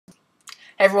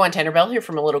Hey everyone, Tanner Bell here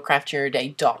from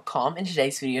alittlecraftyerday.com. In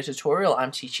today's video tutorial,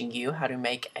 I'm teaching you how to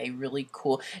make a really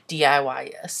cool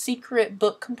DIY secret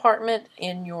book compartment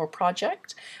in your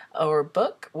project or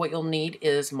book. What you'll need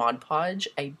is Mod Podge,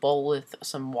 a bowl with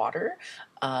some water,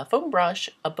 a foam brush,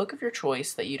 a book of your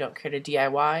choice that you don't care to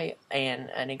DIY, and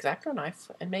an X-Acto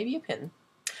knife, and maybe a pen.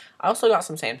 I also got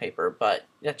some sandpaper, but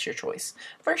that's your choice.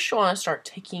 First, you want to start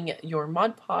taking your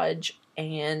Mod Podge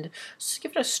and just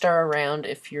give it a stir around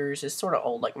if yours is sort of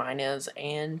old like mine is,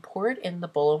 and pour it in the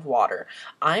bowl of water.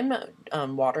 I'm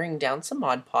watering down some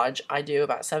Mod Podge. I do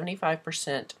about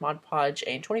 75% Mod Podge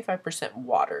and 25%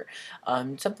 water.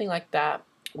 Something like that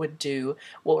would do.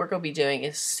 What we're going to be doing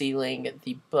is sealing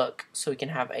the book so we can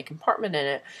have a compartment in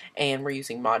it, and we're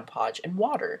using Mod Podge and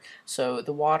water. So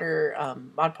the water,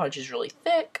 Mod Podge is really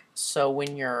thick, so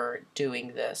when you're doing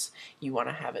this you want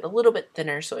to have it a little bit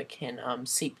thinner so it can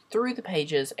seep through the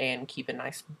pages and keep a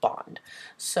nice bond.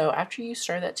 So after you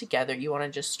stir that together, you want to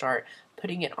just start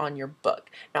putting it on your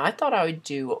book. Now I thought I would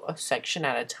do a section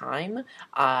at a time.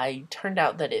 I turned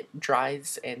out that it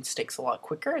dries and sticks a lot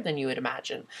quicker than you would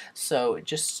imagine. So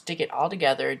just stick it all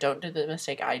together. Don't do the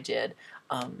mistake I did.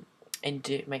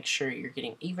 And make sure you're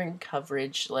getting even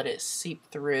coverage. Let it seep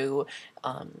through.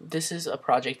 This is a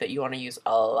project that you want to use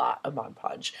a lot of Mod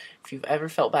Podge. If you've ever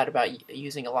felt bad about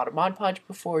using a lot of Mod Podge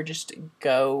before, just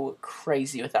go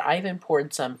crazy with it. I even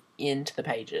poured some into the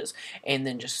pages and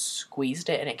then just squeezed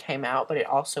it and it came out, but it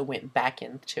also went back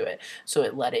into it, so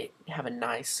it let it have a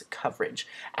nice coverage.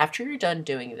 After you're done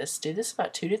doing this, do this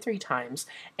about 2 to 3 times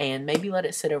and maybe let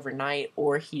it sit overnight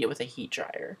or heat it with a heat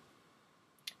dryer.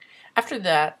 After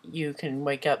that, you can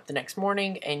wake up the next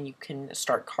morning and you can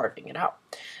start carving it out.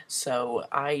 So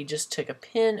I just took a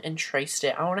pen and traced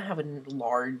it. I want to have a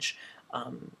large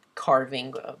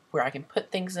carving where I can put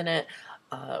things in it,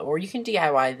 or you can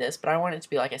DIY this, but I want it to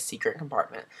be like a secret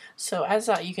compartment. So as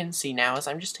you can see now, as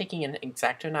I'm just taking an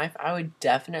X-Acto knife, I would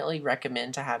definitely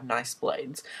recommend to have nice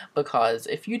blades, because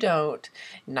if you don't,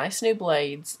 nice new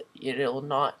blades, it'll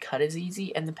not cut as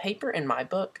easy. And the paper in my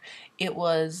book, it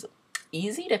was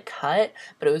easy to cut,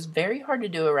 but it was very hard to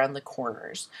do around the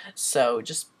corners. So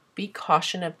just be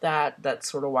cautious of that. That's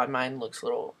sort of why mine looks a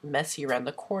little messy around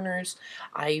the corners.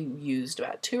 I used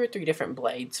about 2 or 3 different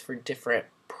blades for different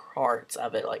parts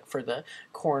of it, like for the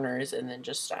corners and then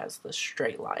just as the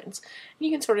straight lines. And you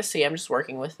can sort of see I'm just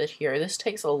working with it here. This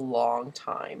takes a long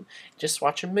time. Just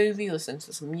watch a movie, listen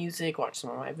to some music, watch some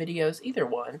of my videos, either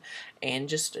one, and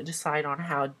just decide on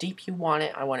how deep you want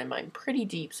it. I wanted mine pretty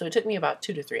deep, so it took me about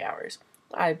 2 to 3 hours.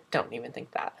 I don't even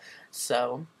think that.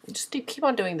 So just keep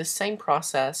on doing the same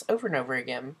process over and over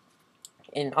again,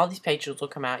 and all these pages will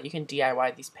come out. You can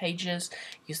DIY these pages,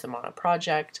 use them on a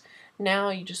project. Now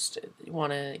you just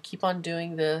want to keep on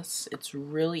doing this. It's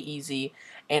really easy.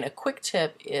 And a quick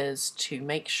tip is to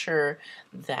make sure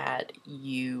that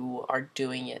you are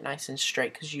doing it nice and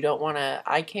straight, because you don't want to,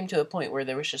 I came to a point where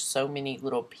there was just so many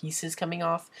little pieces coming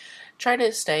off. Try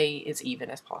to stay as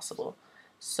even as possible.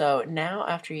 So now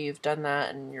after you've done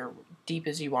that and you're deep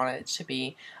as you want it to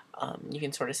be, you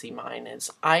can sort of see mine is,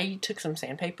 I took some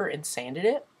sandpaper and sanded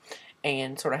it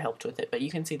and sort of helped with it, but you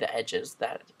can see the edges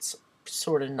that it's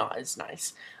sort of not as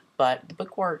nice. But the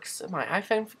book works. My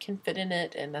iPhone can fit in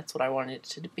it, and that's what I wanted it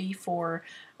to be for,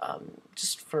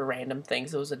 just for random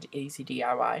things. It was an easy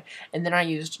DIY. And then I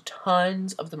used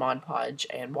tons of the Mod Podge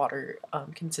and water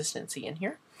consistency in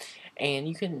here, and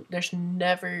you can, there's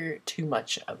never too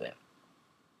much of it.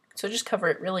 So just cover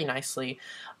it really nicely.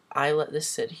 I let this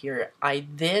sit here. I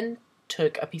then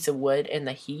took a piece of wood in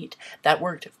the heat. That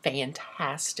worked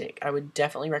fantastic. I would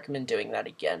definitely recommend doing that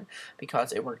again,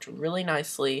 because it worked really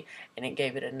nicely and it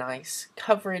gave it a nice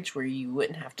coverage where you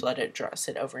wouldn't have to let it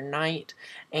sit overnight.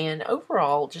 And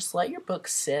overall, just let your book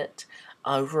sit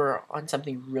over on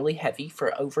something really heavy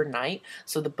for overnight,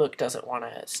 so the book doesn't want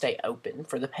to stay open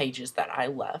for the pages that I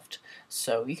left.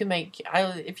 So you can make,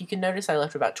 if you can notice, I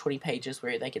left about 20 pages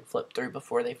where they could flip through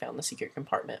before they found the secret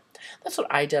compartment. That's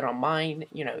what I did on mine.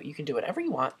 You know, you can do whatever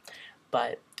you want,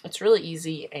 but it's really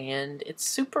easy and it's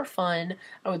super fun.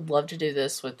 I would love to do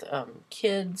this with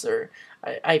kids, or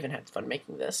I even had fun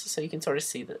making this. So you can sort of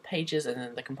see the pages and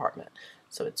then the compartment.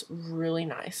 So it's really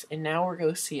nice. And now we're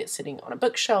going to see it sitting on a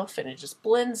bookshelf, and it just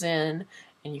blends in,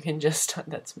 and you can just,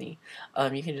 that's me,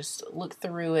 you can just look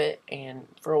through it, and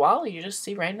for a while you just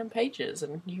see random pages,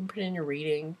 and you can put in your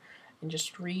reading and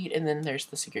just read, and then there's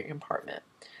the secret compartment.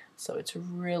 So it's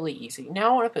really easy.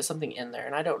 Now I want to put something in there,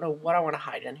 and I don't know what I want to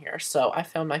hide in here. So I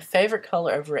found my favorite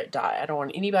color over at dye. I don't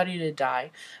want anybody to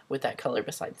dye with that color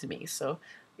besides me. So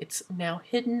it's now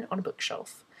hidden on a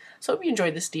bookshelf. So I hope you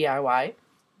enjoyed this DIY.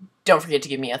 Don't forget to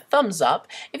give me a thumbs up.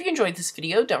 If you enjoyed this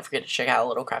video, don't forget to check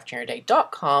out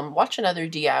littlecraftingyourday.com, watch another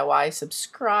DIY,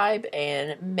 subscribe,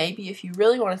 and maybe if you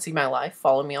really want to see my life,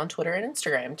 follow me on Twitter and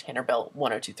Instagram,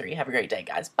 TannerBelt1023. Have a great day,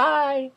 guys. Bye!